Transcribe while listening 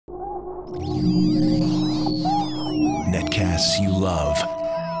Netcasts you love.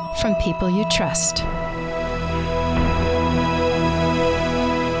 From people you trust.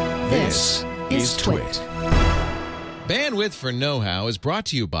 This is Twit. Bandwidth for Know-How is brought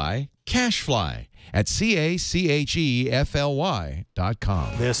to you by CashFly at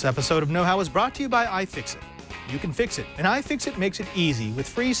CACHEFLY.com. This episode of Know-How is brought to you by iFixit. You can fix it, and iFixit makes it easy with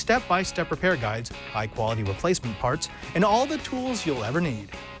free step-by-step repair guides, high-quality replacement parts, and all the tools you'll ever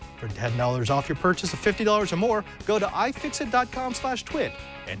need. For $10 off your purchase of $50 or more, go to ifixit.com/twit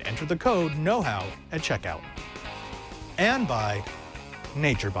and enter the code KNOWHOW at checkout. And by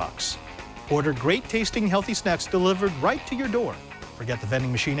NatureBox. Order great-tasting, healthy snacks delivered right to your door. Forget the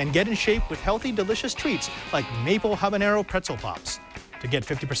vending machine and get in shape with healthy, delicious treats like maple habanero pretzel pops. To get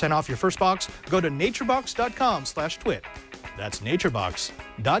 50% off your first box, go to naturebox.com/twit. That's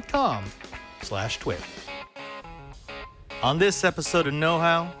naturebox.com/twit. On this episode of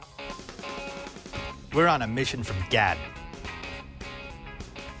Know-How, we're on a mission from Gad.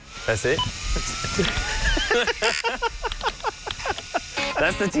 That's it?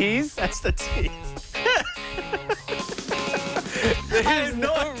 That's the tease? That's the tease. There's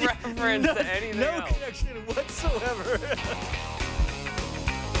no reference to anything No else. connection whatsoever.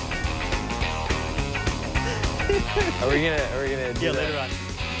 Are we gonna do that? Later on.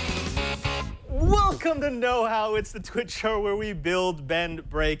 Welcome to Know-How. It's the Twitch show where we build, bend,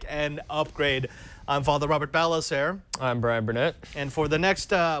 break, and upgrade. I'm Father Robert Balaser. I'm Brian Burnett. And for the next,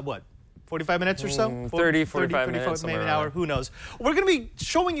 45 minutes or so? 30, 45 minutes, maybe an somewhere hour, around. who knows. We're going to be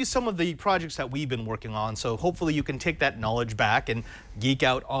showing you some of the projects that we've been working on, so hopefully you can take that knowledge back and geek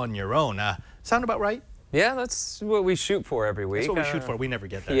out on your own. Sound about right? Yeah, that's what we shoot for every week. That's what we shoot for. We never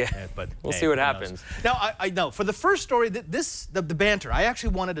get there. Yeah, but we'll hey, see what who happens. knows. Now, I know for the first story, the banter, I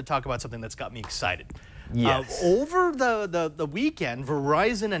actually wanted to talk about something that's got me excited. Yes. Over the weekend,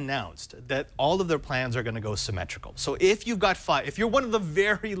 Verizon announced that all of their plans are going to go symmetrical. So if you've got if you're one of the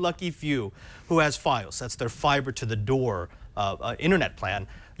very lucky few who has Fios, that's their fiber to the door internet plan,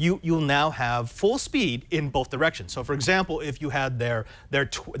 you'll now have full speed in both directions. So for example, if you had their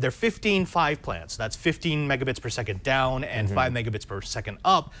 15.5 plans, that's 15 megabits per second down and 5 megabits per second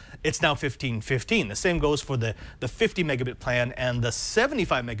up, it's now 15.15. The same goes for the 50 megabit plan and the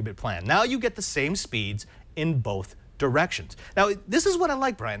 75 megabit plan. Now you get the same speeds in both directions. Now this is what I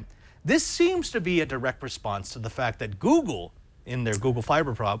like, Brian. This seems to be a direct response to the fact that Google, in their Google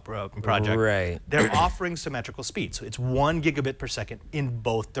Fiber project, Right. they're offering symmetrical speed. So it's 1 gigabit per second in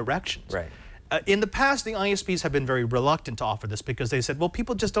both directions. Right. In the past, the ISPs have been very reluctant to offer this because they said, well,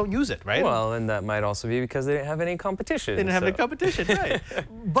 people just don't use it, right? Well, and that might also be because they didn't have any competition. They didn't have any competition, right?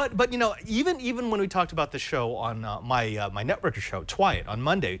 But you know, even when we talked about the show on my networker show, Twiat, on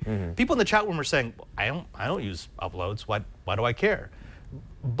Monday, people in the chat room were saying, well, I don't use uploads. Why do I care?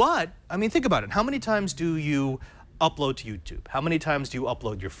 But I mean, think about it. How many times do you upload to YouTube? How many times do you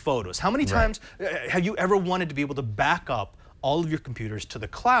upload your photos? How many times have you ever wanted to be able to back up all of your computers to the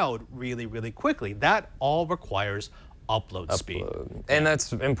cloud really, really quickly? That all requires upload speed. And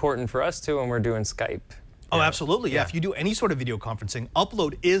that's important for us too when we're doing Skype. Oh, absolutely. Yeah. If you do any sort of video conferencing,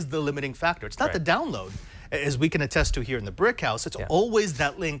 upload is the limiting factor. It's not the download. As we can attest to here in the Brick House, it's always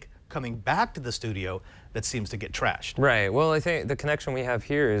that link coming back to the studio that seems to get trashed. Right. Well, I think the connection we have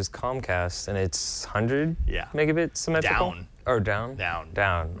here is Comcast, and it's 100 megabits symmetrical. Down. Or down? Down.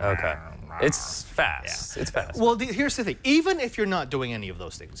 Okay. It's fast. Yeah. It's fast. Well, here's the thing. Even if you're not doing any of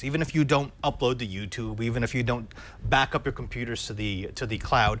those things, even if you don't upload to YouTube, even if you don't back up your computers to the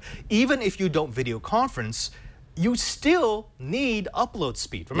cloud, even if you don't video conference, you still need upload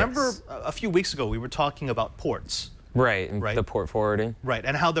speed. Remember a few weeks ago we were talking about ports. Right, the port forwarding. Right,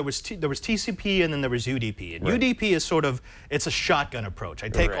 and how there was TCP and then there was UDP. And UDP is sort of, it's a shotgun approach. I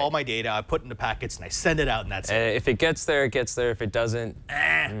take all my data, I put it into packets, and I send it out, and that's it. If it gets there, it gets there. If it doesn't,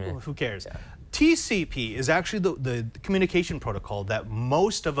 who cares? Yeah. TCP is actually the communication protocol that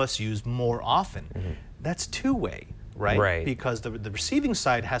most of us use more often. That's two-way. Right? Because the receiving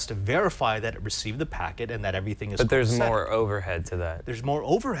side has to verify that it received the packet and that everything is But there's more overhead to that. There's more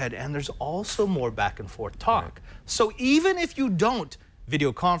overhead, and there's also more back and forth talk. So even if you don't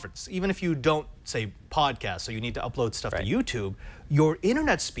video conference, even if you don't, say, podcast, so you need to upload stuff to YouTube, your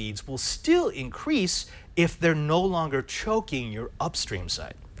internet speeds will still increase if they're no longer choking your upstream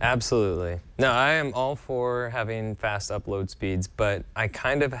side. Absolutely. No, I am all for having fast upload speeds, but I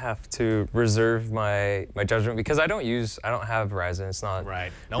kind of have to reserve my judgment because I don't have Verizon. It's not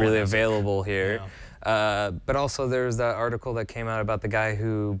really available here. But also there's that article that came out about the guy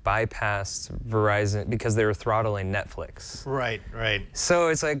who bypassed Verizon because they were throttling Netflix. Right. So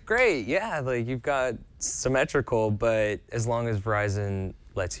it's like, great, yeah, like you've got symmetrical, but as long as Verizon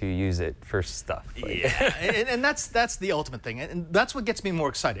lets you use it for stuff. Yeah, and that's the ultimate thing, and that's what gets me more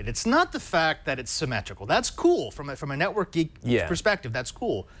excited. It's not the fact that it's symmetrical. That's cool from a network geek perspective. That's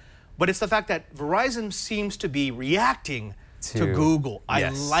cool, but it's the fact that Verizon seems to be reacting to Google. I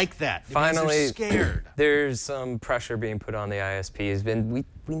like that. Finally, scared. There's some pressure being put on the ISPs.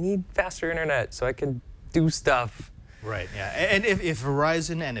 We need faster internet so I can do stuff. Right, yeah. And if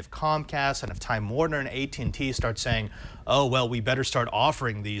Verizon and if Comcast and if Time Warner and AT&T start saying, oh, well, we better start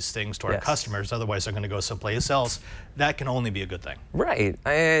offering these things to our customers, otherwise they're going to go someplace else, that can only be a good thing. Right,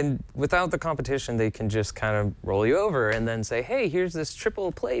 and without the competition, they can just kind of roll you over and then say, hey, here's this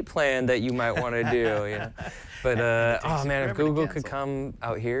triple play plan that you might want to do. You know? But, oh man, if Google could come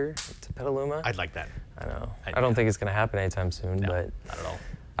out here to Petaluma. I'd like that. I know. I don't think it's going to happen anytime soon. No, but not at all.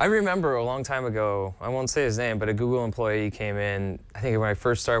 I remember a long time ago, I won't say his name, but a Google employee came in, I think when I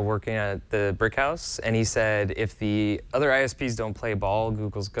first started working at the Brick House, and he said if the other ISPs don't play ball,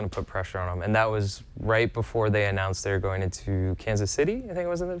 Google's going to put pressure on them. And that was right before they announced they were going into Kansas City, I think it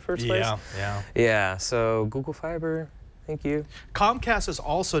was in the first place. Yeah, so Google Fiber, thank you. Comcast has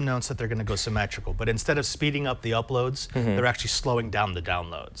also announced that they're going to go symmetrical, but instead of speeding up the uploads, they're actually slowing down the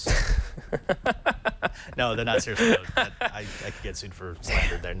downloads. No, they're not seriously. I could get sued for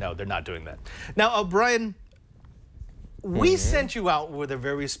slander there. No, they're not doing that. Now, Brian, we sent you out with a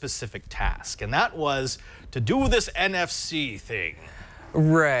very specific task, and that was to do this NFC thing.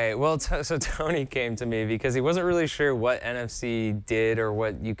 Right. Well, so Tony came to me because he wasn't really sure what NFC did or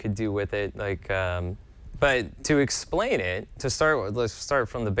what you could do with it. Like, but to explain it, to start with, let's start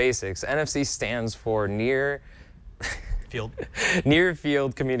from the basics. NFC stands for near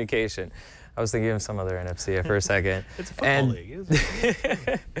field communication. I was thinking of some other NFC for a second. It's a football league, isn't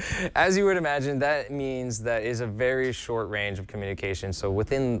it? As you would imagine, that means that is a very short range of communication, so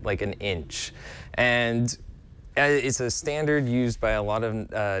within like an inch. And it's a standard used by a lot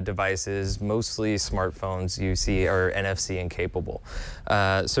of devices, mostly smartphones you see are NFC incapable.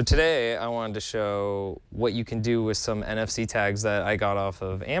 So today I wanted to show what you can do with some NFC tags that I got off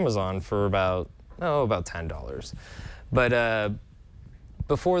of Amazon for about $10. But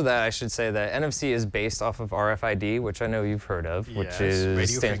before that, I should say that NFC is based off of RFID, which I know you've heard of, which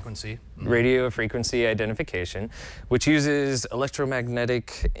is radio frequency identification, which uses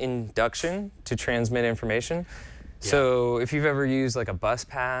electromagnetic induction to transmit information. So if you've ever used like a bus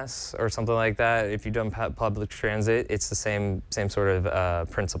pass or something like that, if you've done public transit, it's the same sort of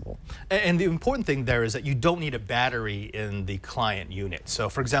principle. And the important thing there is that you don't need a battery in the client unit. So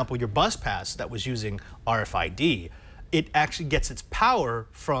for example, your bus pass that was using RFID, it actually gets its power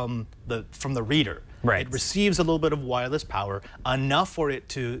from the reader. Right. It receives a little bit of wireless power, enough for it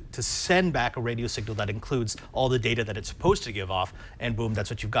to send back a radio signal that includes all the data that it's supposed to give off, and boom, that's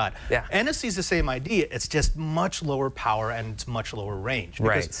what you've got. Yeah. NFC is the same idea, it's just much lower power and it's much lower range.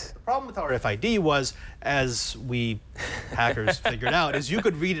 Because the problem with RFID was, as we hackers figured out, is you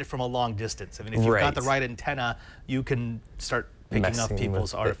could read it from a long distance. I mean, if you've got the right antenna, you can start picking up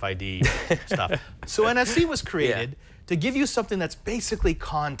people's RFID stuff. So NFC was created to give you something that's basically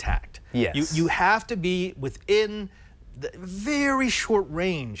contact. Yes. You have to be within the very short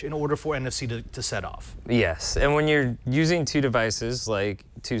range in order for NFC to set off. Yes, and when you're using two devices, like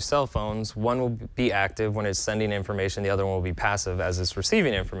two cell phones, one will be active when it's sending information, the other one will be passive as it's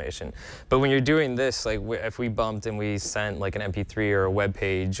receiving information. But when you're doing this, like if we bumped and we sent like an MP3 or a web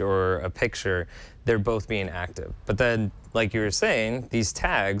page or a picture, they're both being active. But then, like you were saying, these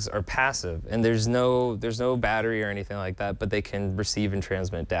tags are passive, and there's no battery or anything like that, but they can receive and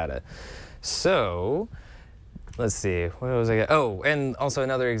transmit data. So, let's see, what was I got? Oh, and also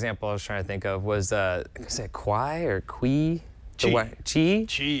another example I was trying to think of was, is it Qi or Qi?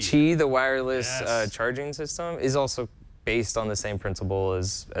 Qi, the wireless charging system, is also based on the same principle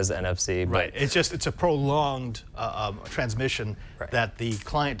as NFC. Right. It's a prolonged transmission that the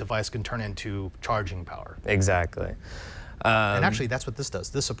client device can turn into charging power. Exactly. And actually, that's what this does.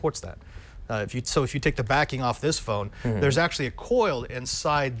 This supports that. If you take the backing off this phone, there's actually a coil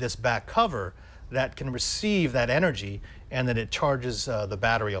inside this back cover that can receive that energy, and then it charges the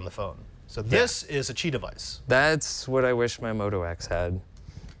battery on the phone. So this is a Qi device. That's what I wish my Moto X had.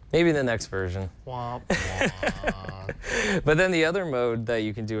 Maybe the next version. Womp, womp. But then the other mode that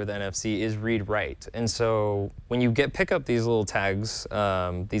you can do with NFC is read-write. And so when you pick up these little tags,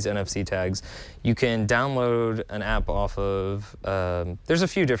 these NFC tags, you can download an app off of, there's a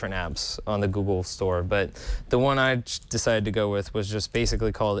few different apps on the Google store, but the one I decided to go with was just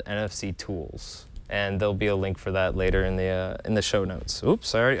basically called NFC Tools. And there'll be a link for that later in the show notes. Oops,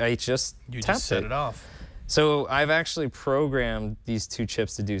 sorry, I just tapped it. You just set it off. So I've actually programmed these two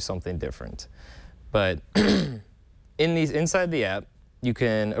chips to do something different. But inside the app, you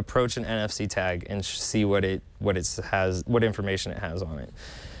can approach an NFC tag and see what information it has on it.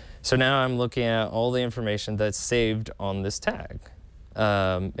 So now I'm looking at all the information that's saved on this tag.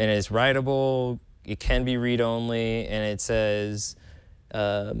 And it's writable, it can be read-only, and it says,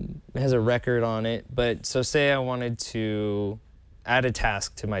 it has a record on it. But so say I wanted to add a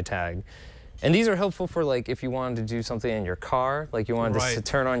task to my tag. And these are helpful for like if you wanted to do something in your car, like you wanted to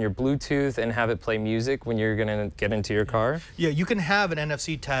turn on your Bluetooth and have it play music when you're gonna get into your car. Yeah, you can have an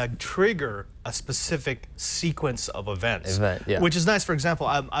NFC tag trigger a specific sequence of events, which is nice. For example,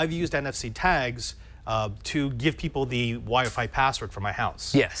 I've used NFC tags to give people the Wi-Fi password for my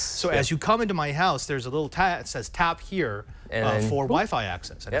house. Yes. So as you come into my house, there's a little tag that says tap here for Wi-Fi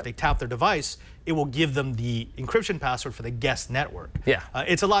access. And if they tap their device, it will give them the encryption password for the guest network. Yeah.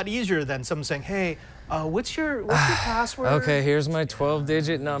 It's a lot easier than someone saying, hey, what's your password? Okay, here's my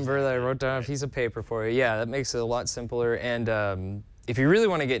 12-digit number that I wrote down on a piece of paper for you. Yeah, that makes it a lot simpler. And if you really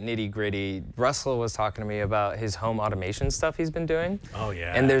want to get nitty-gritty, Russell was talking to me about his home automation stuff he's been doing. Oh,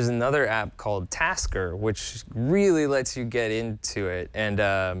 yeah. And there's another app called Tasker, which really lets you get into it.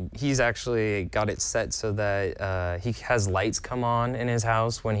 And he's actually got it set so that he has lights come on in his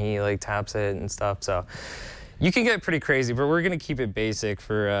house when he like taps it and stuff. So you can get pretty crazy, but we're going to keep it basic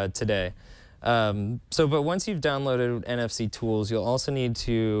for today. But once you've downloaded NFC tools, you'll also need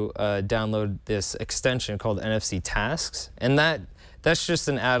to download this extension called NFC Tasks. And that's just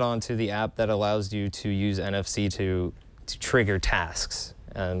an add-on to the app that allows you to use NFC to trigger tasks.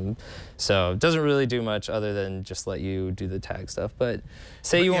 So it doesn't really do much other than just let you do the tag stuff. But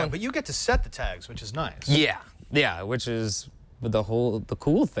say you want, but you get to set the tags, which is nice. Yeah, which is the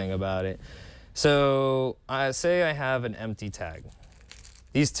cool thing about it. So say I have an empty tag.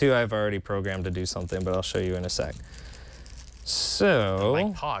 These two I've already programmed to do something, but I'll show you in a sec. So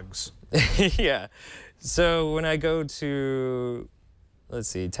like pogs. Yeah. So when I go to, let's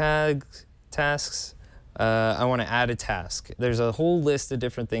see, tasks, I want to add a task. There's a whole list of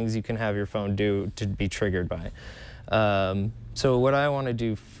different things you can have your phone do to be triggered by. So what I want to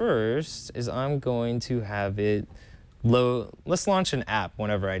do first is I'm going to have it load. Let's launch an app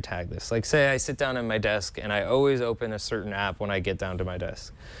whenever I tag this. Like say I sit down at my desk and I always open a certain app when I get down to my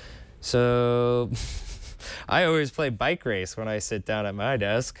desk. So I always play Bike Race when I sit down at my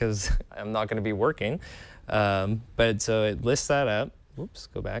desk because I'm not going to be working. But so it lists that up. Whoops,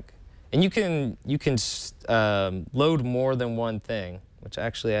 go back. And you can load more than one thing, which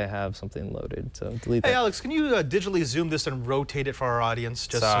actually I have something loaded. So delete that. Hey Alex, can you digitally zoom this and rotate it for our audience?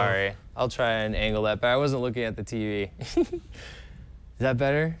 Just Sorry, I'll try and angle that, but I wasn't looking at the TV. Is that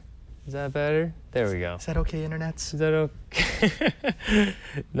better? Is that better? There we go. Is that okay, internets? Is that okay?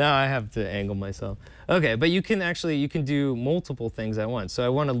 Now I have to angle myself. Okay, but you can do multiple things at once. So I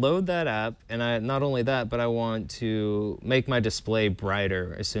want to load that app, and not only that, but I want to make my display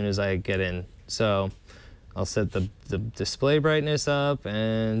brighter as soon as I get in. So I'll set the display brightness up,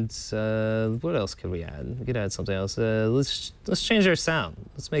 and what else could we add? We could add something else. Let's change our sound.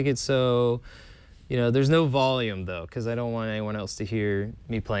 Let's make it so, there's no volume though, because I don't want anyone else to hear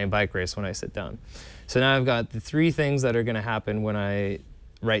me playing Bike Race when I sit down. So now I've got the 3 things that are going to happen when I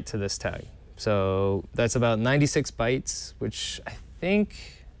write to this tag. So that's about 96 bytes, which I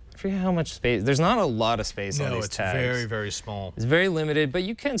forget how much space. There's not a lot of space on these tags. No, it's very, very small. It's very limited, but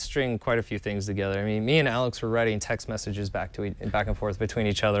you can string quite a few things together. I mean, me and Alex were writing text messages back and forth between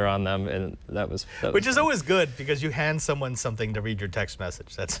each other on them, and that was Which is always good because you hand someone something to read your text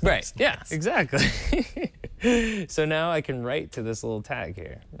message. That's right. Nice. Yeah, exactly. So now I can write to this little tag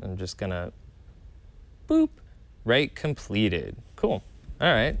here. I'm just gonna boop, write completed. Cool.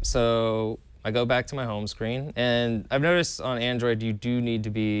 All right. So I go back to my home screen, and I've noticed on Android you do need to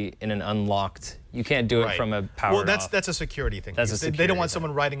be in an unlocked. You can't do it from a powered off. That's a security thing. That's a security they don't want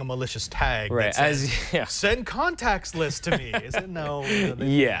someone writing a malicious tag. Right. That says, send contacts list to me. Is it no?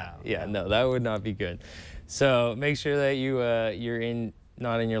 No, that would not be good. So make sure that you're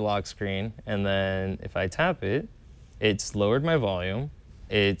not in your lock screen, and then if I tap it, it's lowered my volume.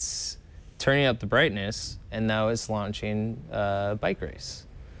 It's turning up the brightness, and now it's launching Bike Race.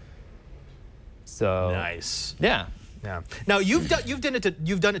 So nice. Yeah. Yeah. Now you've done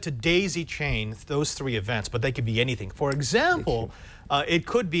it to daisy chain those 3 events, but they could be anything. For example, it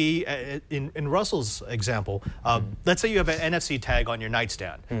could be in Russell's example. Let's say you have an NFC tag on your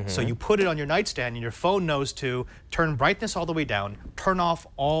nightstand. So you put it on your nightstand, and your phone knows to turn brightness all the way down, turn off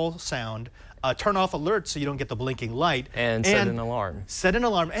all sound, turn off alerts so you don't get the blinking light, and set an alarm. Set an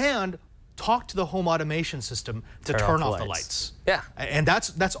alarm and talk to the home automation system to turn off the lights. Yeah. And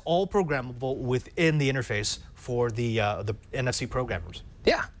that's all programmable within the interface for the NFC programmers.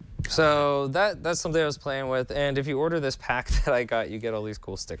 Yeah. So that's something I was playing with, and if you order this pack that I got, you get all these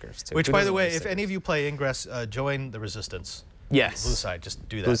cool stickers too. Which, by the way, if any of you play Ingress, join the Resistance. Yes. Blue side, just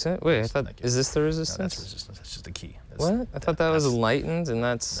do that. Blue side? Wait, I thought, is this the Resistance? No, that's Resistance. That's just the key. That's, what? I thought that was Enlightened, and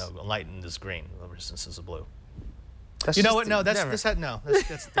that's... No, Enlightened is green. The Resistance is blue. That's you know what? No, that's okay.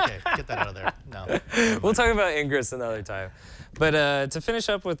 Get that out of there. No. We'll talk about Ingress another time. But to finish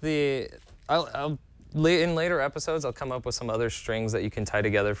up with the... in later episodes, I'll come up with some other strings that you can tie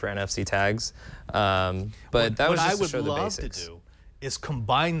together for NFC tags. But that was just to show the basics. What I would love to do is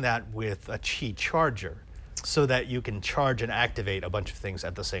combine that with a Qi charger, so that you can charge and activate a bunch of things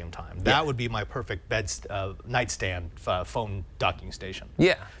at the same time. That would be my perfect nightstand phone docking station.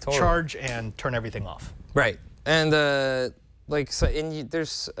 Yeah, totally. Charge and turn everything off. Right, and there's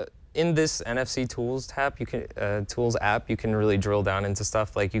in this NFC Tools tab, you can Tools app, you can really drill down into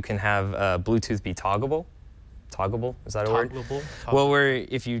stuff like you can have Bluetooth be toggable. Toggable, is that a word? Toggable. Well, where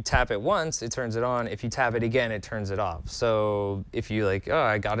if you tap it once, it turns it on. If you tap it again, it turns it off. So if you like, oh,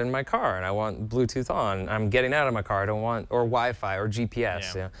 I got in my car and I want Bluetooth on, I'm getting out of my car, I don't want, or Wi-Fi or GPS.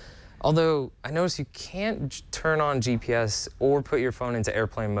 Yeah. You know? Although I noticed you can't turn on GPS or put your phone into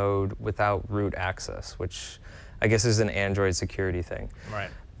airplane mode without root access, which I guess is an Android security thing.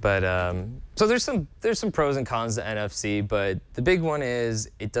 Right. But so there's some pros and cons to NFC, but the big one is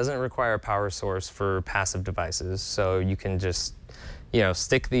it doesn't require a power source for passive devices. So you can just,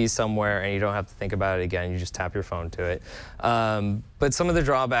 stick these somewhere and you don't have to think about it again. You just tap your phone to it. But some of the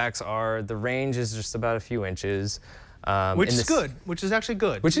drawbacks are the range is just about a few inches. Which is good, which is actually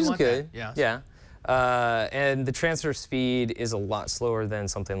good. Which is good, yeah. And the transfer speed is a lot slower than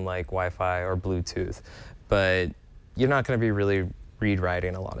something like Wi-Fi or Bluetooth. But you're not going to be really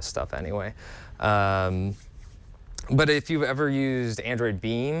read-writing a lot of stuff anyway. But if you've ever used Android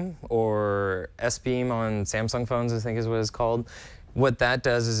Beam or S-Beam on Samsung phones, I think is what it's called, what that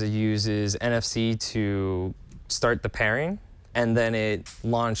does is it uses NFC to start the pairing, and then it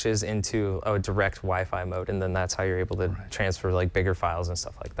launches into a direct Wi-Fi mode, and then that's how you're able to transfer like bigger files and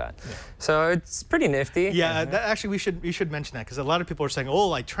stuff like that. Yeah. So it's pretty nifty. Yeah, actually we should mention that because a lot of people are saying, oh,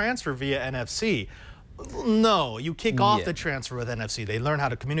 like transfer via NFC. No, you kick off the transfer with NFC. They learn how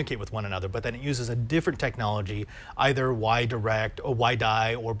to communicate with one another, but then it uses a different technology, either Y-Direct or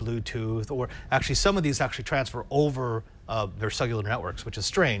Y-Die or Bluetooth, or actually some of these actually transfer over their cellular networks, which is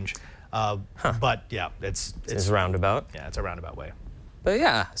strange. But yeah, it's a roundabout. Yeah, it's a roundabout way. But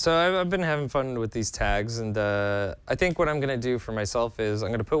yeah, so I've been having fun with these tags, and I think what I'm going to do for myself is I'm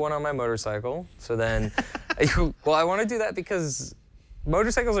going to put one on my motorcycle. So then, well, I want to do that because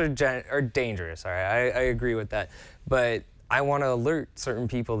motorcycles are dangerous, all right? I agree with that. But I want to alert certain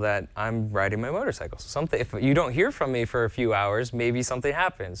people that I'm riding my motorcycle. So if you don't hear from me for a few hours, maybe something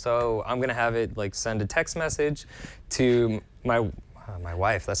happens. So I'm going to have it like send a text message to my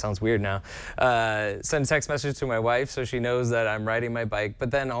wife. That sounds weird now. Send a text message to my wife so she knows that I'm riding my bike.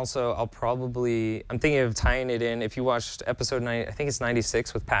 But then also I'm thinking of tying it in. If you watched episode 9, I think it's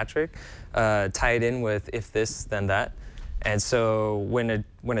 96 with Patrick, tie it in with if this, then that. And so when a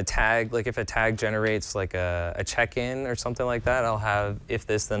tag, like if a tag generates like a check-in or something like that, I'll have if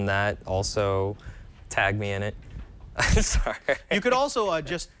this then that also tag me in it. I'm sorry. You could also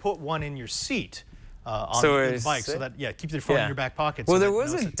just put one in your seat on the bike, so that keep your phone in your back pocket. Well, there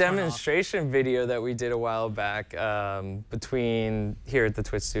was a demonstration video that we did a while back between here at the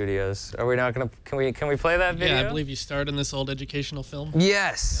Twitch Studios. Are we not gonna? Can we play that video? Yeah, I believe you starred in this old educational film.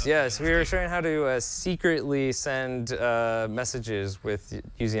 Yes, yes. We were showing how to secretly send messages with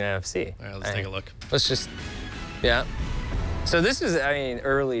using NFC. All right, let's take a look. Let's just, So this is,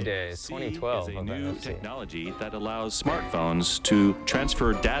 early days, 2012. Is a new technology that allows smartphones to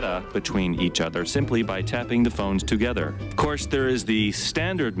transfer data between each other simply by tapping the phones together. Of course, there is the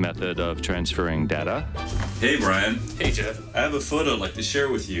standard method of transferring data. Hey, Brian. Hey, Jeff. I have a photo I'd like to share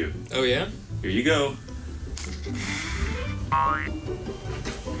with you. Oh, yeah? Here you go.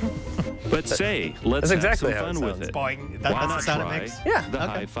 But say, let's have some fun with it. Boing. That's the sound it makes? Yeah. The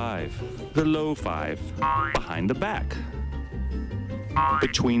high five, the low five, behind the back,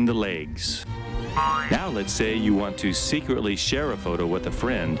 between the legs. Now let's say you want to secretly share a photo with a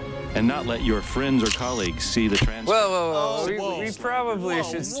friend and not let your friends or colleagues see the transfer. Whoa. We probably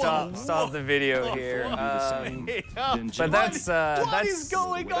should stop the video here. But that's what is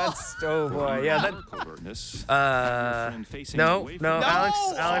going on? Oh boy, yeah. No, Alex,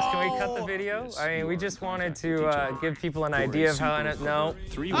 can we cut the video? We just wanted to give people an idea of how. No.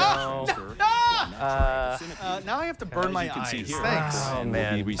 Now I have to burn my eyes. Thanks. Oh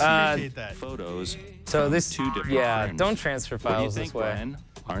man. Appreciate that. Photos. So this, don't transfer files this way. Brian?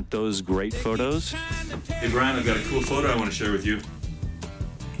 Aren't those great photos? Hey, Brian, I've got a cool photo I want to share with you.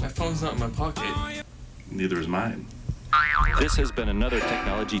 My phone's not in my pocket. Neither is mine. This has been another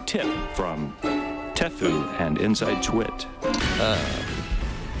technology tip from Tefu and Inside Twit.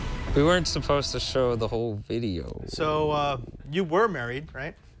 We weren't supposed to show the whole video. So, you were married,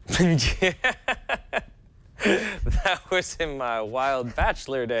 right? Yeah. That was in my wild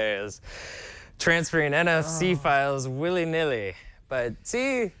bachelor days. Transferring NFC files willy-nilly. But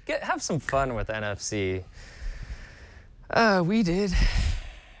see, have some fun with NFC. We did.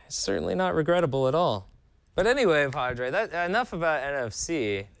 It's certainly not regrettable at all. But anyway, Padre, enough about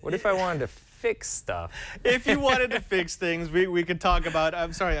NFC. What if I wanted to fix stuff? If you wanted to fix things, we could talk about.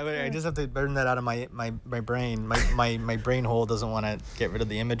 I'm sorry, I just have to burn that out of my brain. My brain hole doesn't want to get rid of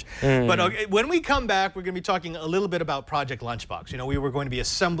the image. But okay, when we come back, we're going to be talking a little bit about Project LunchBox. You know, we were going to be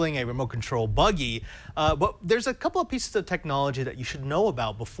assembling a remote control buggy, but there's a couple of pieces of technology that you should know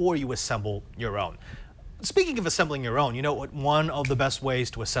about before you assemble your own. Speaking of assembling your own, you know what one of the best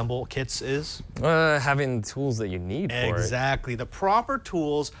ways to assemble kits is? Having the tools that you need for it. Exactly. The proper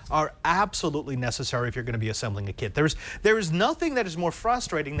tools are absolutely necessary if you're going to be assembling a kit. There is nothing that is more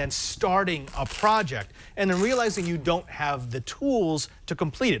frustrating than starting a project and then realizing you don't have the tools to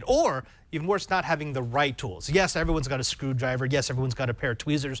complete it, or even worse, not having the right tools. Yes, everyone's got a screwdriver. Yes, everyone's got a pair of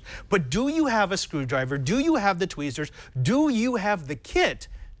tweezers. But do you have a screwdriver? Do you have the tweezers? Do you have the kit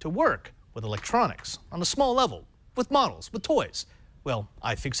to work with electronics on a small level, with models, with toys? Well,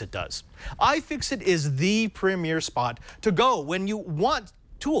 iFixit does. iFixit is the premier spot to go when you want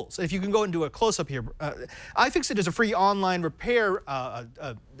tools. If you can go and do a close-up here, iFixit is a free online repair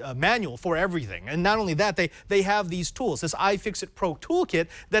manual for everything. And not only that, they have these tools, this iFixit Pro Toolkit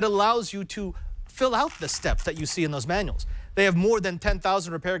that allows you to fill out the steps that you see in those manuals. They have more than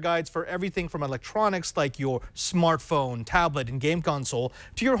 10,000 repair guides for everything from electronics like your smartphone, tablet, and game console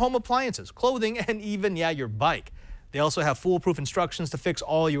to your home appliances, clothing, and even, yeah, your bike. They also have foolproof instructions to fix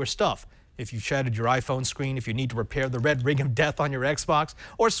all your stuff. If you've shattered your iPhone screen, if you need to repair the red ring of death on your Xbox,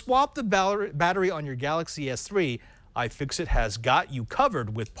 or swap the battery on your Galaxy S3, iFixit has got you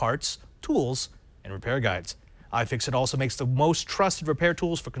covered with parts, tools, and repair guides. iFixit also makes the most trusted repair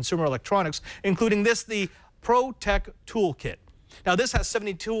tools for consumer electronics, including the Pro Tech Toolkit. Now, this has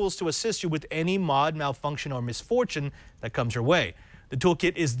 70 tools to assist you with any mod, malfunction, or misfortune that comes your way. The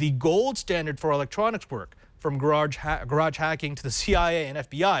toolkit is the gold standard for electronics work, from garage hacking to the CIA and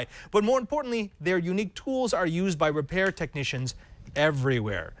FBI. But more importantly, their unique tools are used by repair technicians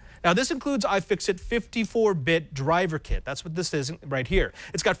everywhere. Now, this includes iFixit 54-bit driver kit. That's what this is right here.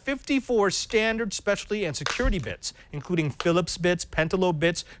 It's got 54 standard, specialty, and security bits, including Phillips bits, Pentalo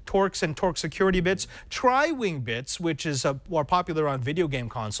bits, Torx and Torx security bits, Tri-Wing bits, which is more popular on video game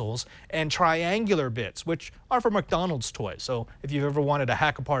consoles, and triangular bits, which are for McDonald's toys. So if you've ever wanted to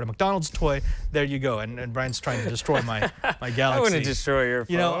hack apart a McDonald's toy, there you go. And Brian's trying to destroy my Galaxy. I wouldn't destroy your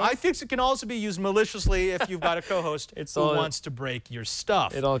phone. You know, iFixit can also be used maliciously if you've got a co-host who wants to break your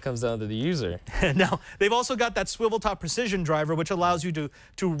stuff. It all comes down to the user. Now, they've also got that swivel top precision driver, which allows you to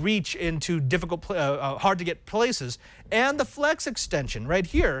reach into difficult, hard to get places, and the flex extension right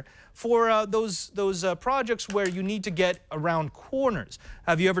here for those projects where you need to get around corners.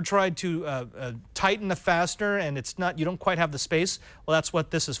 Have you ever tried to tighten the fastener and you don't quite have the space? Well, that's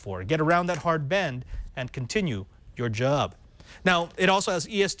what this is for. Get around that hard bend and continue your job. Now, it also has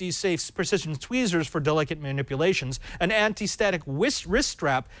ESD-safe precision tweezers for delicate manipulations, an anti-static wrist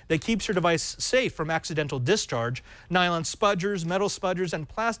strap that keeps your device safe from accidental discharge, nylon spudgers, metal spudgers, and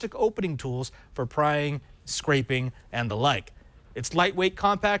plastic opening tools for prying, scraping, and the like. It's lightweight,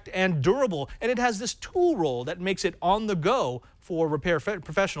 compact, and durable, and it has this tool roll that makes it on the go for repair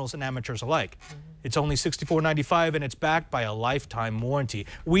professionals and amateurs alike. It's only $64.95, and it's backed by a lifetime warranty.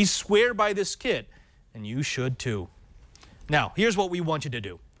 We swear by this kit, and you should too. Now, here's what we want you to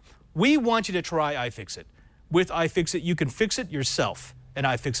do. We want you to try iFixit. With iFixit, you can fix it yourself, and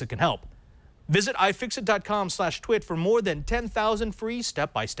iFixit can help. Visit iFixit.com/twit for more than 10,000 free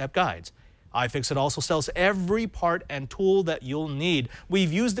step-by-step guides. iFixit also sells every part and tool that you'll need.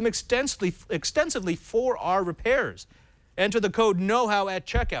 We've used them extensively for our repairs. Enter the code KNOWHOW at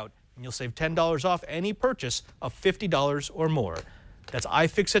checkout, and you'll save $10 off any purchase of $50 or more. That's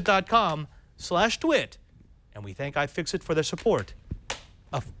iFixit.com/twit. And we thank iFixit for their support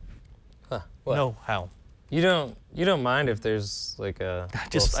of Know-How. You don't mind if there's like a I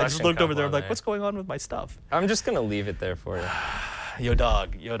just looked over there, I'm like, what's going on with my stuff? I'm just gonna leave it there for you. Yo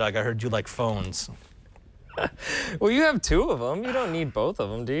dog, I heard you like phones. Well, you have two of them. You don't need both of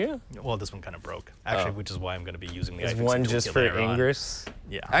them, do you? Well, this one kind of broke, actually, which is why I'm going to be using the Is one just for Ingress?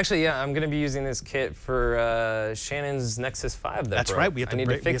 Yeah. Actually, yeah, I'm going to be using this kit for Shannon's Nexus 5 that That's broke. right. We have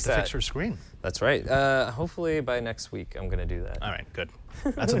to, fix her screen. That's right. Hopefully by next week, I'm going to do that. All right, good.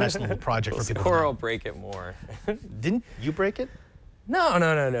 That's a nice little project for people. Or I'll break it more. Didn't you break it?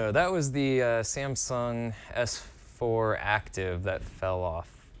 No. That was the Samsung S4 Active that fell off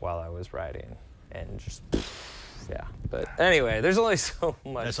while I was riding, and just, yeah. But anyway, there's only so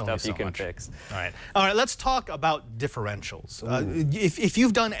much stuff you can fix. All right. Let's talk about differentials. If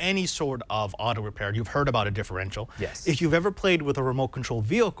you've done any sort of auto repair, you've heard about a differential. Yes. If you've ever played with a remote control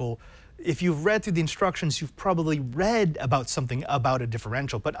vehicle, if you've read through the instructions, you've probably read about something about a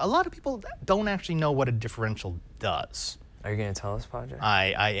differential, but a lot of people don't actually know what a differential does. Are you going to tell us, Padre?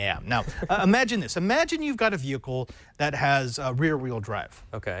 I am. Now, imagine this. Imagine you've got a vehicle that has rear-wheel drive.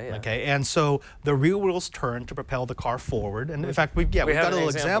 Okay, yeah. Okay, and so the rear wheels turn to propel the car forward. And in fact, we've got a little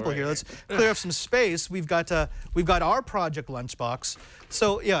example here. Let's clear up some space. We've got our project lunchbox.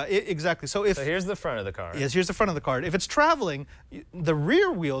 So yeah, exactly. So here's the front of the car. Yes, here's the front of the car. If it's traveling, the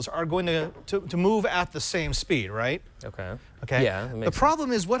rear wheels are going to move at the same speed, right? Okay. Okay. Yeah. That makes the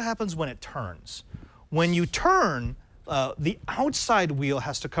problem is what happens when it turns. When you turn, the outside wheel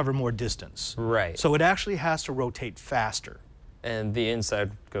has to cover more distance. Right. So it actually has to rotate faster. And the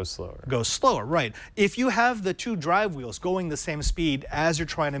inside goes slower. Goes slower, right. If you have the two drive wheels going the same speed as you're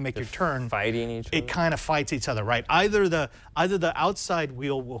trying to make your turn, fighting each other? It kind of fights each other, right? Either the outside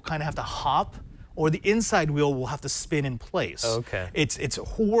wheel will kind of have to hop, or the inside wheel will have to spin in place. Okay. It's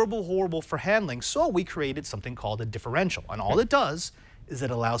horrible for handling, so we created something called a differential. And all it does is it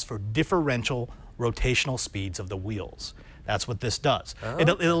allows for differential rotational speeds of the wheels. That's what this does. Oh. It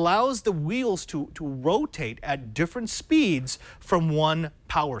allows the wheels to rotate at different speeds from one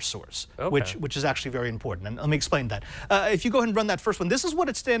power source, which is actually very important. And let me explain that. If you go ahead and run that first one, this is what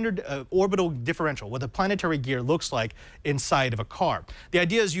a standard orbital differential with a planetary gear looks like inside of a car. The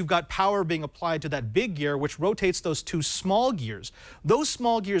idea is you've got power being applied to that big gear, which rotates those two small gears. Those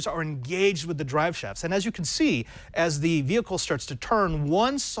small gears are engaged with the drive shafts. And as you can see, as the vehicle starts to turn,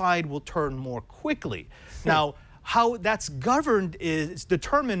 one side will turn more quickly. Now, how that's governed is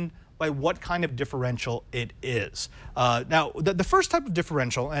determined by what kind of differential it is. Now, the first type of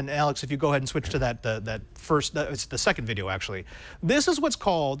differential, and Alex, if you go ahead and switch to it's the second video actually, this is what's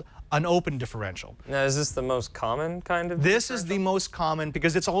called an open differential. Now, is this the most common kind of This is the most common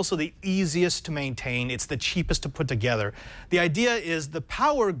because it's also the easiest to maintain. It's the cheapest to put together. The idea is the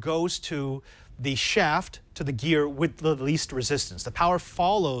power goes to the shaft, to the gear with the least resistance. The power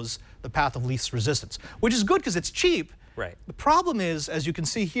follows the path of least resistance, which is good because it's cheap. Right. The problem is, as you can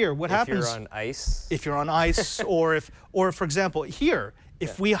see here, what happens if you're on ice. If you're on ice, or for example, here,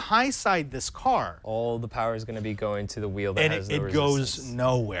 if we high side this car, all the power is going to be going to the wheel that has no resistance. And it goes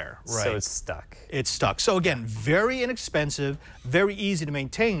nowhere. Right. So it's stuck. It's stuck. So again, very inexpensive, very easy to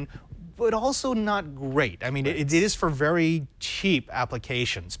maintain, but also not great. I mean, it is for very cheap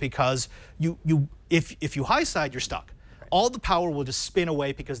applications because if you high side, you're stuck. All the power will just spin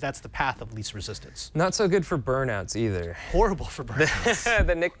away because that's the path of least resistance. Not so good for burnouts either. Horrible for burnouts.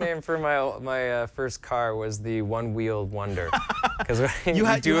 The nickname for my first car was the one-wheeled wonder. Because when you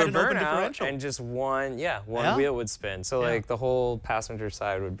do a burnout and just one wheel would spin. So like the whole passenger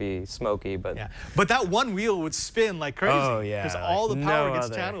side would be smoky, but but that one wheel would spin like crazy. Oh yeah, because all the power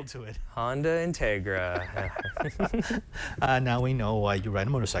gets channeled to it. Honda Integra. Now we know why you ride a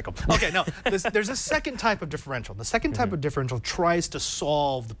motorcycle. Okay, now there's a second type of differential. The second type of differential tries to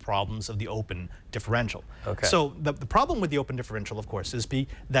solve the problems of the open differential. Okay. So the problem with the open differential, of course, is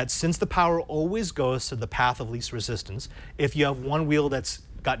that since the power always goes to the path of least resistance, if you have one wheel that's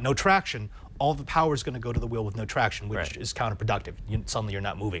got no traction, all the power is going to go to the wheel with no traction, which is counterproductive. Suddenly you're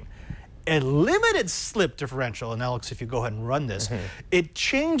not moving. A limited slip differential, and Alex, if you go ahead and run this, it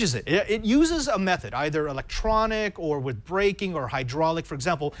changes it. It uses a method, either electronic or with braking or hydraulic. For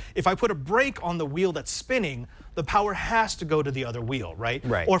example, if I put a brake on the wheel that's spinning, the power has to go to the other wheel, right?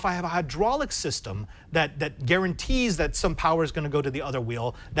 Right. Or if I have a hydraulic system that guarantees that some power is going to go to the other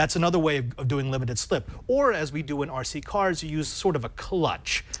wheel, that's another way of doing limited slip. Or as we do in RC cars, you use sort of a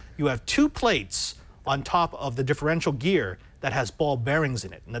clutch. You have two plates on top of the differential gear that has ball bearings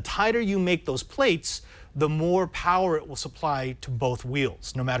in it. And the tighter you make those plates, the more power it will supply to both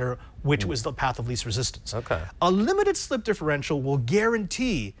wheels, no matter which was the path of least resistance. Okay. A limited slip differential will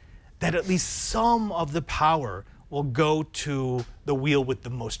guarantee that at least some of the power will go to the wheel with the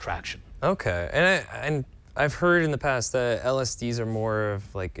most traction. Okay, and I've heard in the past that LSDs are more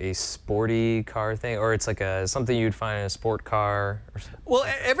of like a sporty car thing, or it's like something you'd find in a sport car. Well,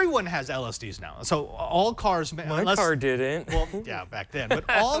 everyone has LSDs now. So all cars, my car didn't. Well, yeah, back then. But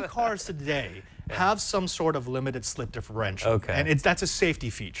all cars today have some sort of limited slip differential. Okay. And that's a safety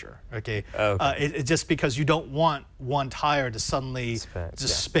feature, okay? It's just because you don't want one tire to suddenly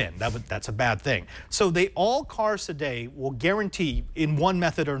spin. That's a bad thing. So all cars today will guarantee in one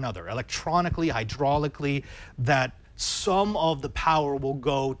method or another, electronically, hydraulically, that some of the power will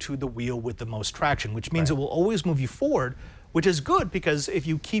go to the wheel with the most traction, which means it will always move you forward, which is good because if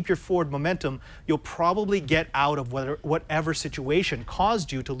you keep your forward momentum, you'll probably get out of whatever situation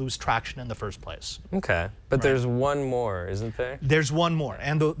caused you to lose traction in the first place. Okay, but there's one more, isn't there? There's one more,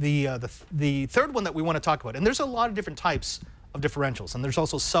 and the third one that we want to talk about, and there's a lot of different types of differentials, and there's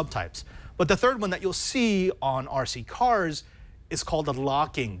also subtypes, but the third one that you'll see on RC cars is called a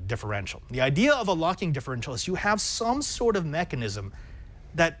locking differential. The idea of a locking differential is you have some sort of mechanism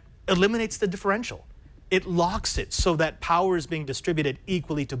that eliminates the differential. It locks it so that power is being distributed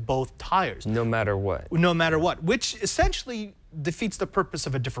equally to both tires. No matter what. No matter what, which essentially defeats the purpose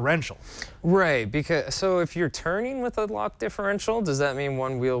of a differential. Right, because so if you're turning with a lock differential, does that mean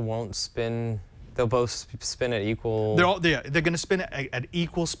one wheel won't spin? They'll both spin at equal... They're going to spin at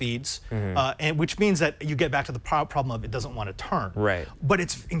equal speeds, and which means that you get back to the problem of it doesn't want to turn. Right. But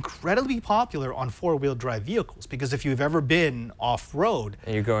it's incredibly popular on four-wheel drive vehicles because if you've ever been off-road...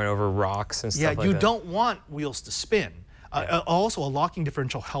 And you're going over rocks and stuff like that. Yeah, you don't want wheels to spin. Also, a locking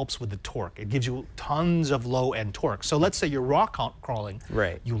differential helps with the torque. It gives you tons of low-end torque. So let's say you're rock crawling.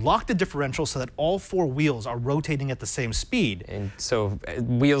 Right. You lock the differential so that all four wheels are rotating at the same speed. And so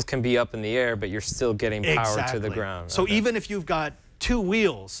wheels can be up in the air, but you're still getting power to the ground. So even if you've got two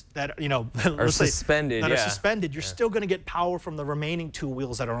wheels that are suspended, you're still going to get power from the remaining two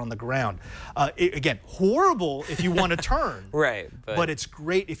wheels that are on the ground. Again, horrible if you want to turn, right? But it's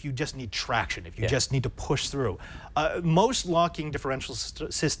great if you just need traction, if you just need to push through. Most locking differential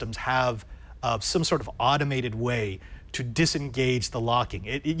systems have some sort of automated way to disengage the locking.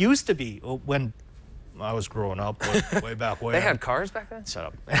 It used to be when I was growing up, way back when. They had cars back then? Shut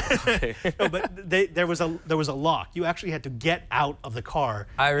up. No, but there was a lock. You actually had to get out of the car.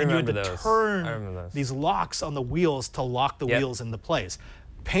 I remember and you had to turn these locks on the wheels to lock the wheels into place.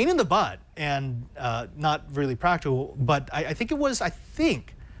 Pain in the butt and not really practical, but I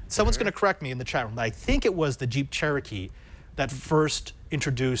think, someone's going to correct me in the chat room, but I think it was the Jeep Cherokee that first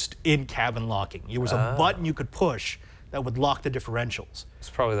introduced in-cabin locking. It was a button you could push that would lock the differentials. It's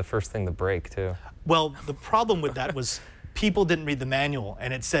probably the first thing to break, too. Well, the problem with that was people didn't read the manual,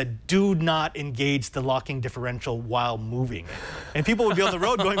 and it said, do not engage the locking differential while moving. And people would be on the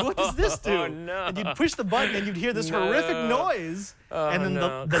road going, what does this do? Oh, no. And you'd push the button, and you'd hear this horrific noise, and then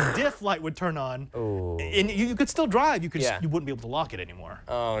the diff light would turn on. Ooh. And you could still drive, you wouldn't be able to lock it anymore.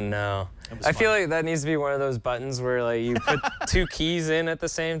 Oh, no. I feel like that needs to be one of those buttons where like you put two keys in at the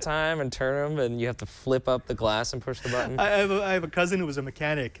same time and turn them, and you have to flip up the glass and push the button. I have a cousin who was a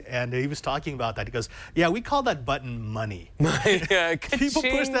mechanic, and he was talking about that. He goes, yeah, we call that button money. People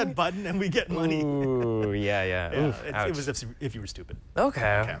push that button and we get money. Ooh, yeah. Oof, it was if you were stupid. Okay.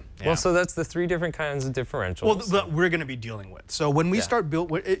 Yeah. Well, so that's the three different kinds of differentials. Well, that we're going to be dealing with. So when we start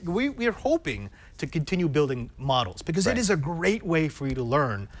we're hoping to continue building models because it is a great way for you to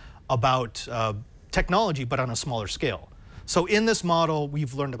learn about technology, but on a smaller scale. So in this model,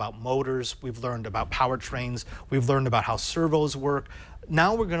 we've learned about motors, we've learned about powertrains, we've learned about how servos work.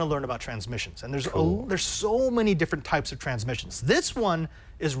 Now we're going to learn about transmissions, and there's so many different types of transmissions. This one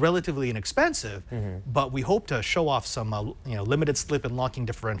is relatively inexpensive, but we hope to show off some limited slip and locking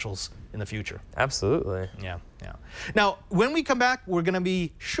differentials in the future. Absolutely. Yeah. Now, when we come back, we're going to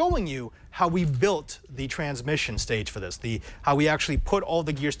be showing you how we built the transmission stage for this, how we actually put all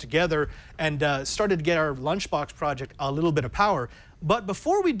the gears together and started to get our LunchBox project a little bit of power. But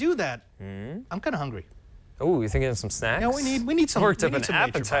before we do that, I'm kind of hungry. Oh, you thinking of some snacks? Yeah, we need some. Worked up an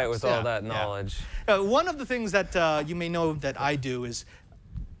appetite with all that knowledge. One of the things that you may know that I do is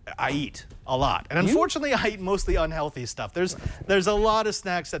I eat a lot, and unfortunately, I eat mostly unhealthy stuff. There's a lot of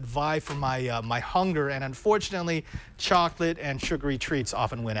snacks that vie for my my hunger, and unfortunately, chocolate and sugary treats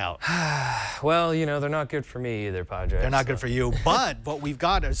often win out. Well, they're not good for me either, Padre. They're not good for you. But what we've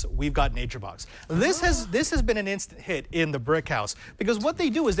got is NatureBox. This has been an instant hit in the Brick House because what they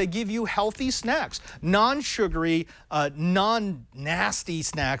do is they give you healthy snacks, non-sugary, non-nasty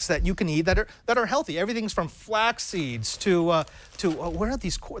snacks that you can eat that are healthy. Everything's from flax seeds to what are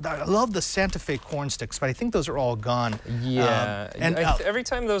these? I love the Santa Fe corn sticks, but I think those are all gone. Yeah, every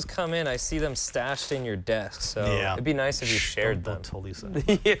time those come in, I see them stashed in your desk, so it'd be nice if you shared them. Don't tell Lisa.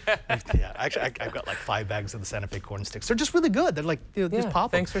 Yeah, actually, I've got like 5 bags of the Santa Fe corn sticks. They're just really good. They're like, just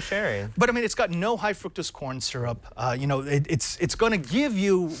pop them. Thanks for sharing. But I mean, it's got no high fructose corn syrup. It's going to give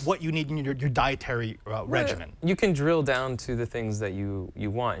you what you need in your dietary regimen. You can drill down to the things that you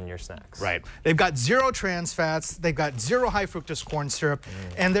want in your snacks. Right. They've got 0 trans fats. They've got 0 high fructose corn syrup,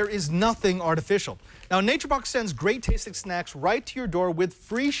 and there is nothing artificial. Now, NatureBox sends great tasting snacks right to your door with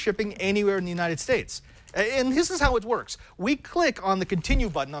free shipping anywhere in the United States. And this is how it works. We click on the continue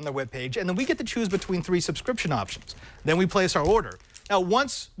button on their webpage, and then we get to choose between 3 subscription options. Then we place our order. Now,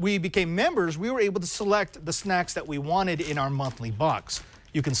 once we became members, we were able to select the snacks that we wanted in our monthly box.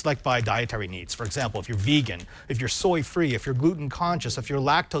 You can select by dietary needs. For example, if you're vegan, if you're soy-free, if you're gluten-conscious, if you're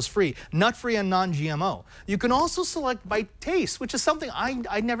lactose-free, nut-free, and non-GMO. You can also select by taste, which is something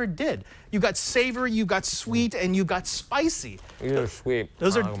I never did. You got savory, you got sweet, and you got spicy. These are sweet.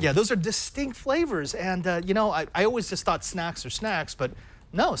 Those are distinct flavors. And I always just thought snacks are snacks, but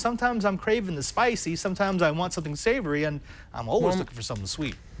no, sometimes I'm craving the spicy, sometimes I want something savory, and I'm always looking for something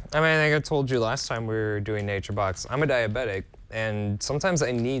sweet. I mean, I think I told you last time we were doing NatureBox, I'm a diabetic, and sometimes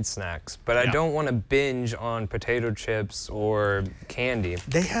I need snacks, but I don't want to binge on potato chips or candy.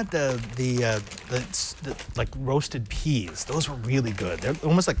 They had the like roasted peas. Those were really good. They're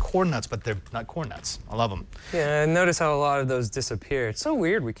almost like corn nuts, but they're not corn nuts. I love them. Yeah, and notice how a lot of those disappear. It's so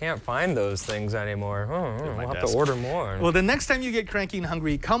weird we can't find those things anymore. We'll have to order more. Well, the next time you get cranky and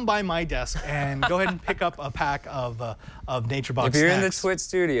hungry, come by my desk and go ahead and pick up a pack of NatureBox snacks. If you're in the Twit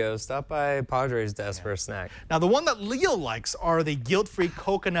studio, stop by Padre's desk for a snack. Now, the one that Leo likes are the guilt-free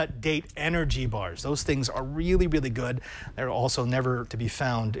coconut date energy bars. Those things are really, really good. They're also never to be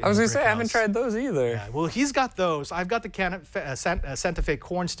found in I was going to say, I haven't tried those either. Yeah, well, he's got those. I've got the Santa Fe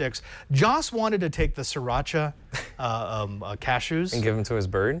corn sticks. Joss wanted to take the sriracha cashews. And give them to his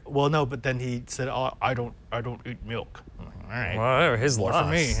bird? Well, no, but then he said, oh, I don't eat milk. All right. Well, his loss.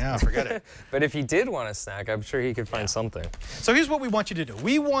 For me, yeah, forget it. But if he did want a snack, I'm sure he could find something. So here's what we want you to do.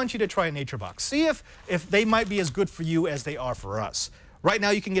 We want you to try NatureBox. See if they might be as good for you as they are for us. Right now,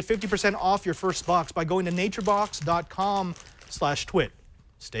 you can get 50% off your first box by going to naturebox.com/twit.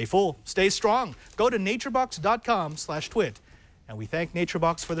 Stay full, stay strong. Go to naturebox.com/twit. And we thank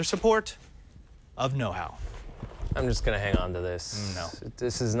NatureBox for their support of know-how. I'm just going to hang on to this. No.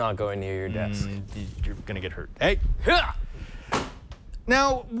 This is not going near your desk. You're going to get hurt. Hey!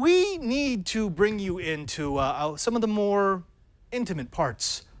 Now, we need to bring you into some of the more intimate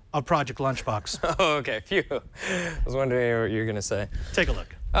parts of Project LunchBox. Oh, okay. Phew. I was wondering what you were going to say. Take a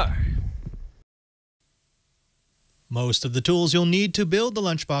look. All right. Most of the tools you'll need to build the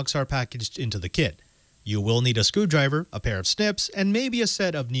LunchBox are packaged into the kit. You will need a screwdriver, a pair of snips, and maybe a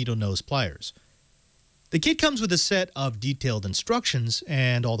set of needle nose pliers. The kit comes with a set of detailed instructions,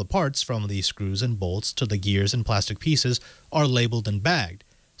 and all the parts, from the screws and bolts to the gears and plastic pieces, are labeled and bagged,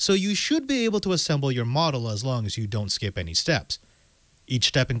 so you should be able to assemble your model as long as you don't skip any steps. Each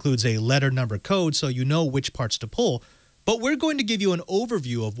step includes a letter number code so you know which parts to pull, but we're going to give you an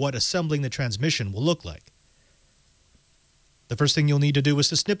overview of what assembling the transmission will look like. The first thing you'll need to do is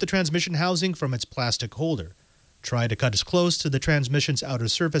to snip the transmission housing from its plastic holder. Try to cut as close to the transmission's outer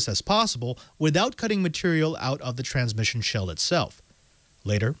surface as possible without cutting material out of the transmission shell itself.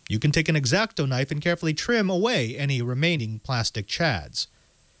 Later, you can take an X-Acto knife and carefully trim away any remaining plastic chads.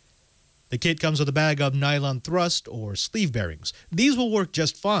 The kit comes with a bag of nylon thrust or sleeve bearings. These will work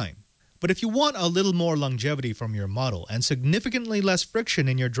just fine. But if you want a little more longevity from your model and significantly less friction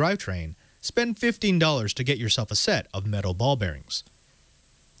in your drivetrain, spend $15 to get yourself a set of metal ball bearings.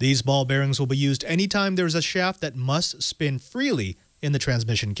 These ball bearings will be used anytime there is a shaft that must spin freely in the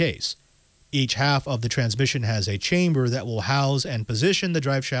transmission case. Each half of the transmission has a chamber that will house and position the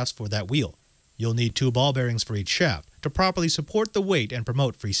drive shafts for that wheel. You'll need 2 ball bearings for each shaft to properly support the weight and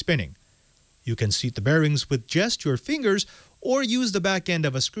promote free spinning. You can seat the bearings with just your fingers or use the back end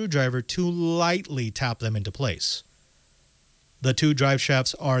of a screwdriver to lightly tap them into place. The 2 drive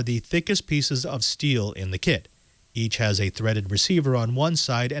shafts are the thickest pieces of steel in the kit. Each has a threaded receiver on one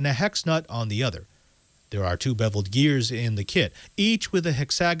side and a hex nut on the other. There are 2 beveled gears in the kit, each with a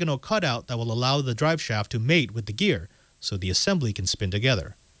hexagonal cutout that will allow the drive shaft to mate with the gear, so the assembly can spin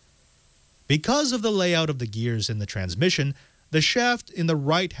together. Because of the layout of the gears in the transmission, the shaft in the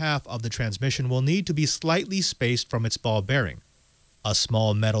right half of the transmission will need to be slightly spaced from its ball bearing. A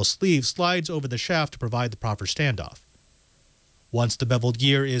small metal sleeve slides over the shaft to provide the proper standoff. Once the beveled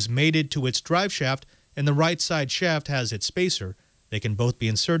gear is mated to its drive shaft, and the right side shaft has its spacer, they can both be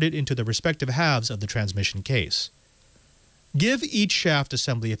inserted into the respective halves of the transmission case. Give each shaft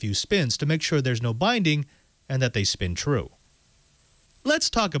assembly a few spins to make sure there's no binding and that they spin true. Let's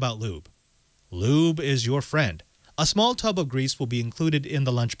talk about lube. Lube is your friend. A small tub of grease will be included in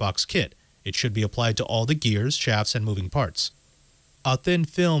the LunchBox kit. It should be applied to all the gears, shafts, and moving parts. A thin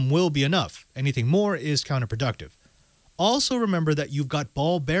film will be enough. Anything more is counterproductive. Also remember that you've got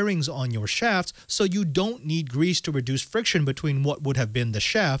ball bearings on your shafts, so you don't need grease to reduce friction between what would have been the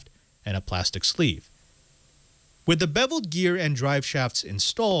shaft and a plastic sleeve. With the beveled gear and drive shafts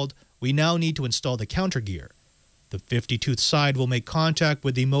installed, we now need to install the counter gear. The 50-tooth side will make contact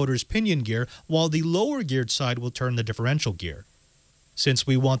with the motor's pinion gear, while the lower geared side will turn the differential gear. Since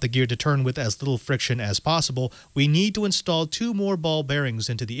we want the gear to turn with as little friction as possible, we need to install 2 more ball bearings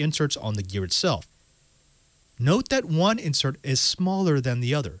into the inserts on the gear itself. Note that one insert is smaller than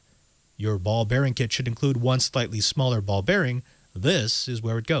the other. Your ball bearing kit should include one slightly smaller ball bearing. This is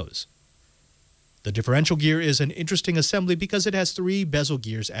where it goes. The differential gear is an interesting assembly because it has 3 bezel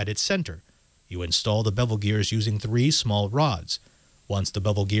gears at its center. You install the bevel gears using 3 small rods. Once the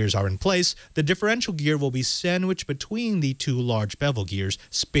bevel gears are in place, the differential gear will be sandwiched between the 2 large bevel gears,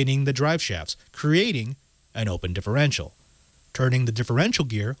 spinning the drive shafts, creating an open differential. Turning the differential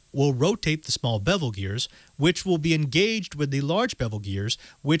gear will rotate the small bevel gears, which will be engaged with the large bevel gears,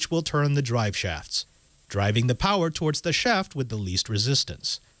 which will turn the drive shafts, driving the power towards the shaft with the least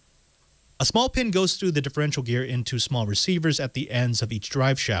resistance. A small pin goes through the differential gear into small receivers at the ends of each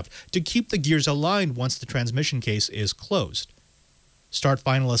drive shaft to keep the gears aligned once the transmission case is closed. Start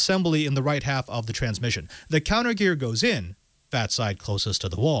final assembly in the right half of the transmission. The counter gear goes in, fat side closest to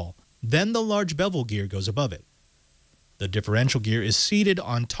the wall. Then the large bevel gear goes above it. The differential gear is seated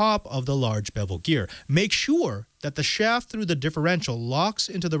on top of the large bevel gear. Make sure that the shaft through the differential locks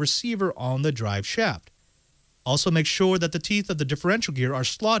into the receiver on the drive shaft. Also make sure that the teeth of the differential gear are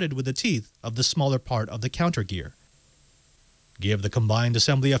slotted with the teeth of the smaller part of the counter gear. Give the combined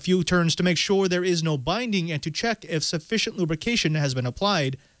assembly a few turns to make sure there is no binding and to check if sufficient lubrication has been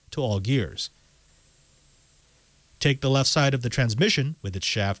applied to all gears. Take the left side of the transmission, with its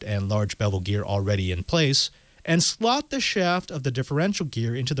shaft and large bevel gear already in place, and slot the shaft of the differential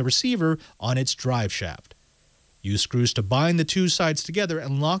gear into the receiver on its drive shaft. Use screws to bind the 2 sides together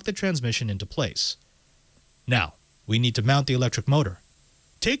and lock the transmission into place. Now, we need to mount the electric motor.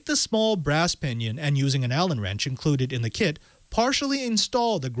 Take the small brass pinion and using an Allen wrench included in the kit, partially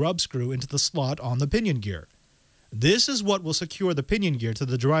install the grub screw into the slot on the pinion gear. This is what will secure the pinion gear to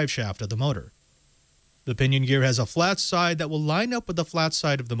the drive shaft of the motor. The pinion gear has a flat side that will line up with the flat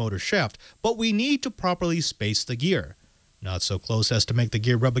side of the motor shaft, but we need to properly space the gear. Not so close as to make the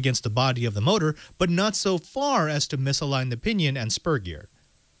gear rub against the body of the motor, but not so far as to misalign the pinion and spur gear.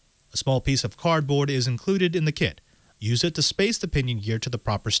 A small piece of cardboard is included in the kit. Use it to space the pinion gear to the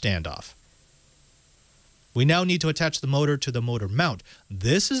proper standoff. We now need to attach the motor to the motor mount.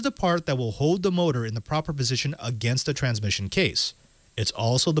 This is the part that will hold the motor in the proper position against the transmission case. It's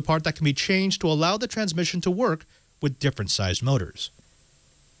also the part that can be changed to allow the transmission to work with different sized motors.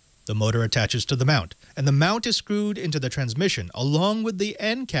 The motor attaches to the mount, and the mount is screwed into the transmission along with the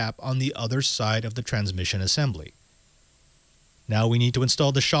end cap on the other side of the transmission assembly. Now we need to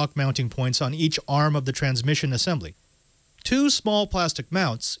install the shock mounting points on each arm of the transmission assembly. 2 small plastic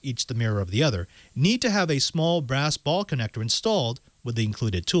mounts, each the mirror of the other, need to have a small brass ball connector installed with the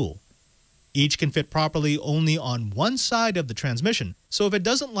included tool. Each can fit properly only on one side of the transmission, so if it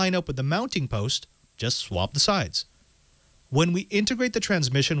doesn't line up with the mounting post, just swap the sides. When we integrate the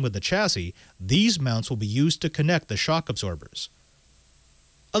transmission with the chassis, these mounts will be used to connect the shock absorbers.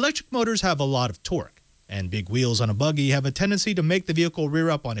 Electric motors have a lot of torque, and big wheels on a buggy have a tendency to make the vehicle rear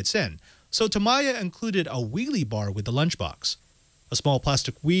up on its end, so Tamaya included a wheelie bar with the LunchBox. A small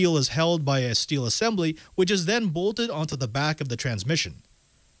plastic wheel is held by a steel assembly, which is then bolted onto the back of the transmission.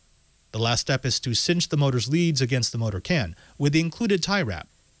 The last step is to cinch the motor's leads against the motor can with the included tie wrap.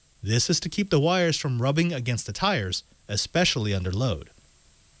 This is to keep the wires from rubbing against the tires, especially under load.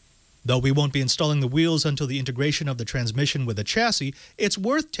 Though we won't be installing the wheels until the integration of the transmission with the chassis, it's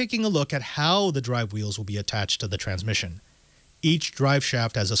worth taking a look at how the drive wheels will be attached to the transmission. Each drive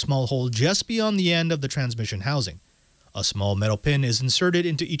shaft has a small hole just beyond the end of the transmission housing. A small metal pin is inserted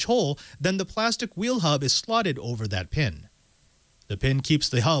into each hole, then the plastic wheel hub is slotted over that pin. The pin keeps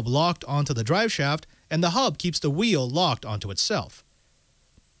the hub locked onto the drive shaft, and the hub keeps the wheel locked onto itself.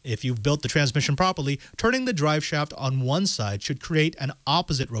 If you've built the transmission properly, turning the drive shaft on one side should create an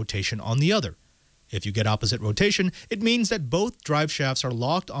opposite rotation on the other. If you get opposite rotation, it means that both drive shafts are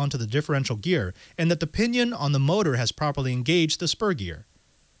locked onto the differential gear and that the pinion on the motor has properly engaged the spur gear.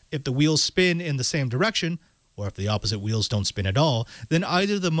 If the wheels spin in the same direction, or if the opposite wheels don't spin at all, then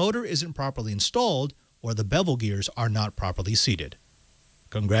either the motor isn't properly installed or the bevel gears are not properly seated.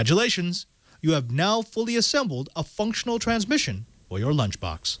 Congratulations! You have now fully assembled a functional transmission for your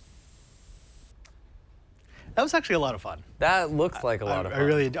lunchbox. That was actually a lot of fun. That looks like a lot of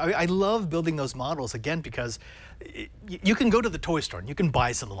fun. I love building those models, again, because you can go to the toy store and you can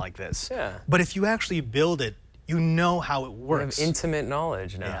buy something like this. Yeah. But if you actually build it, you know how it works. You have intimate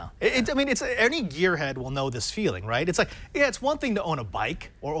knowledge now. Yeah. I mean, any gearhead will know this feeling, right? It's like, yeah, it's one thing to own a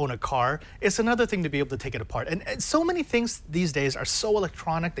bike or own a car. It's another thing to be able to take it apart. And so many things these days are so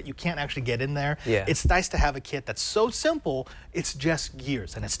electronic that you can't actually get in there. Yeah. It's nice to have a kit that's so simple, it's just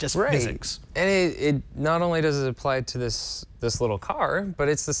gears and it's just physics. And it not only does it apply to this little car, but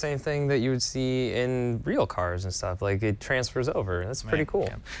it's the same thing that you would see in real cars and stuff. Like, it transfers over. That's pretty cool.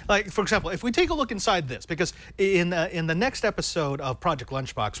 Yeah. Like, for example, if we take a look inside this, because in the next episode of Project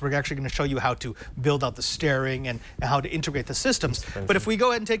Lunchbox, we're actually going to show you how to build out the steering and how to integrate the systems. But if we go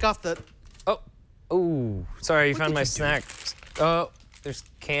ahead and take off the... Oh, sorry, you found my snack. Oh, there's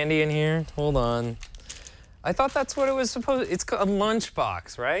candy in here. Hold on. I thought that's what it was supposed to... It's a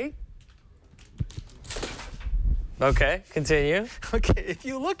lunchbox, right? Okay, continue. Okay, if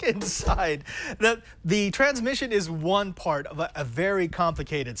you look inside, the transmission is one part of a very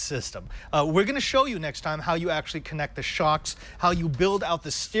complicated system. We're going to show you next time how you actually connect the shocks, how you build out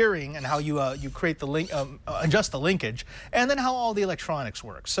the steering, and how you create the link, adjust the linkage, and then how all the electronics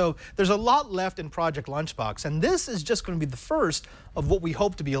work. So there's a lot left in Project Lunchbox, and this is just going to be the first of what we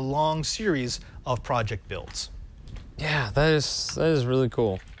hope to be a long series of project builds. Yeah, that is really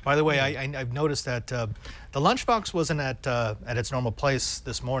cool. By the way, I've noticed that the lunchbox wasn't at its normal place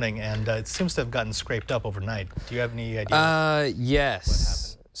this morning, and it seems to have gotten scraped up overnight. Do you have any idea?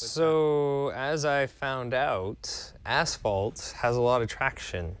 Yes. So as I found out, asphalt has a lot of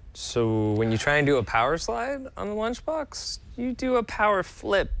traction. So when you try and do a power slide on the lunchbox, you do a power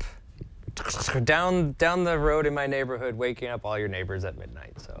flip down the road in my neighborhood, waking up all your neighbors at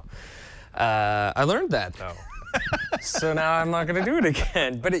midnight. So I learned that though. So now I'm not going to do it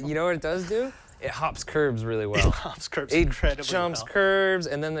again. But you know what it does do? It hops curbs really well. It hops curbs incredibly well. It jumps curbs,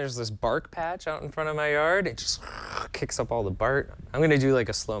 and then there's this bark patch out in front of my yard. It just kicks up all the bark. I'm going to do like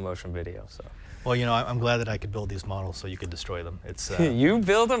a slow motion video. So. Well, you know, I'm glad that I could build these models so you could destroy them. It's you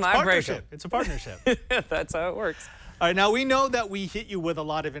build them, I break them. It's a partnership. That's how it works. All right, now we know that we hit you with a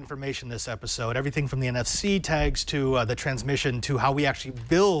lot of information this episode, everything from the NFC tags to the transmission to how we actually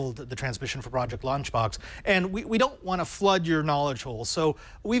build the transmission for Project Lunchbox. And we don't want to flood your knowledge hole, so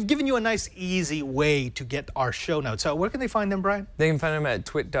we've given you a nice, easy way to get our show notes. So where can they find them, Brian? They can find them at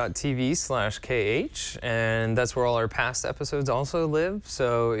twit.tv/KH, and that's where all our past episodes also live.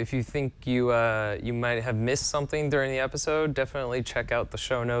 So if you think you might have missed something during the episode, definitely check out the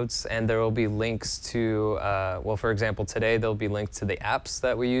show notes, and there will be links to, well, for example, today there'll be links to the apps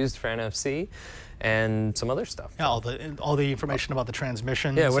that we used for NFC and some other stuff. Yeah, all the information about the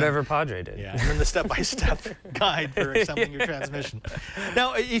transmissions. Yeah, whatever Padre did. Yeah, and then the step-by-step guide for assembling your transmission.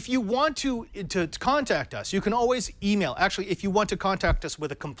 Now, if you want to contact us, you can always email. Actually, if you want to contact us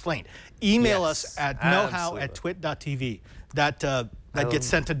with a complaint, email us at knowhow@twit.tv. That gets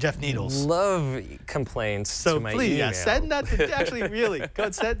sent to Jeff Needles. Love complaints to my please, email. Yeah, send that to, actually, really, go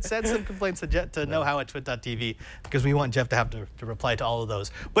send some complaints to knowhow@twit.tv, because we want Jeff to have to reply to all of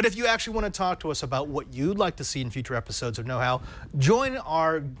those. But if you actually want to talk to us about what you'd like to see in future episodes of Know How, join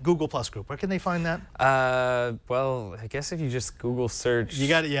our Google Plus group. Where can they find that? Well, I guess if you just Google search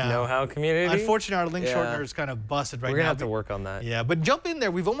Know How community. Unfortunately, our link shortener is kind of busted right now. We're going to have to work on that. Yeah, but jump in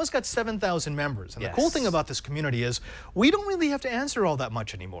there. We've almost got 7,000 members. And the cool thing about this community is we don't really have to answer all that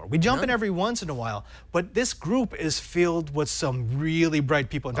much anymore. We jump in every once in a while, but this group is filled with some really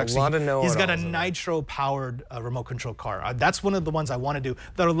bright people. In fact, he's got a nitro-powered remote control car. That's one of the ones I want to do.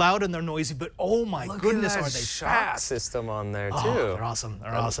 They're loud and they're noisy, but oh my goodness, are they fast! System on there too. Oh, they're awesome.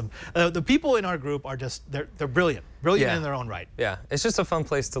 They're awesome. The people in our group are just they're brilliant. Brilliant in their own right. Yeah, it's just a fun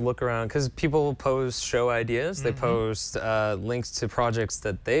place to look around because people post show ideas. They post links to projects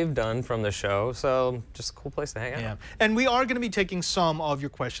that they've done from the show. So just a cool place to hang out. Yeah, and we are going to be taking some of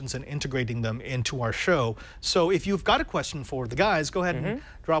your questions and integrating them into our show. So if you've got a question for the guys, go ahead and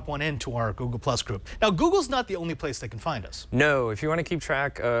drop one into our Google Plus group. Now, Google's not the only place they can find us. No, if you want to keep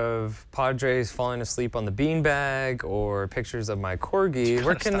track of Padres falling asleep on the beanbag or pictures of my corgi,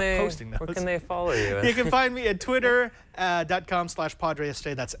 where can they follow you? You can find me at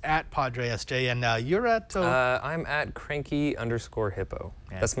Twitter.com/PadreSJ. That's at PadreSJ. And you're at? I'm at cranky_hippo.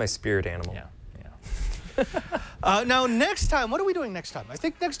 Yeah. That's my spirit animal. Yeah. Now, next time, what are we doing next time? I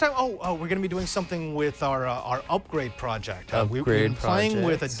think next time, we're going to be doing something with our upgrade project. We've been playing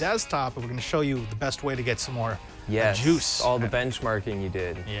with a desktop, and we're going to show you the best way to get some more juice. All the benchmarking you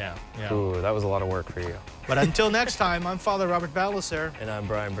did. Yeah. Ooh, that was a lot of work for you. But until next time, I'm Father Robert Balaser. And I'm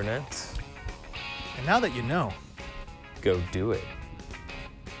Brian Burnett. And now that you know, go do it.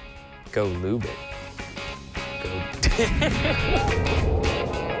 Go lube it. Go.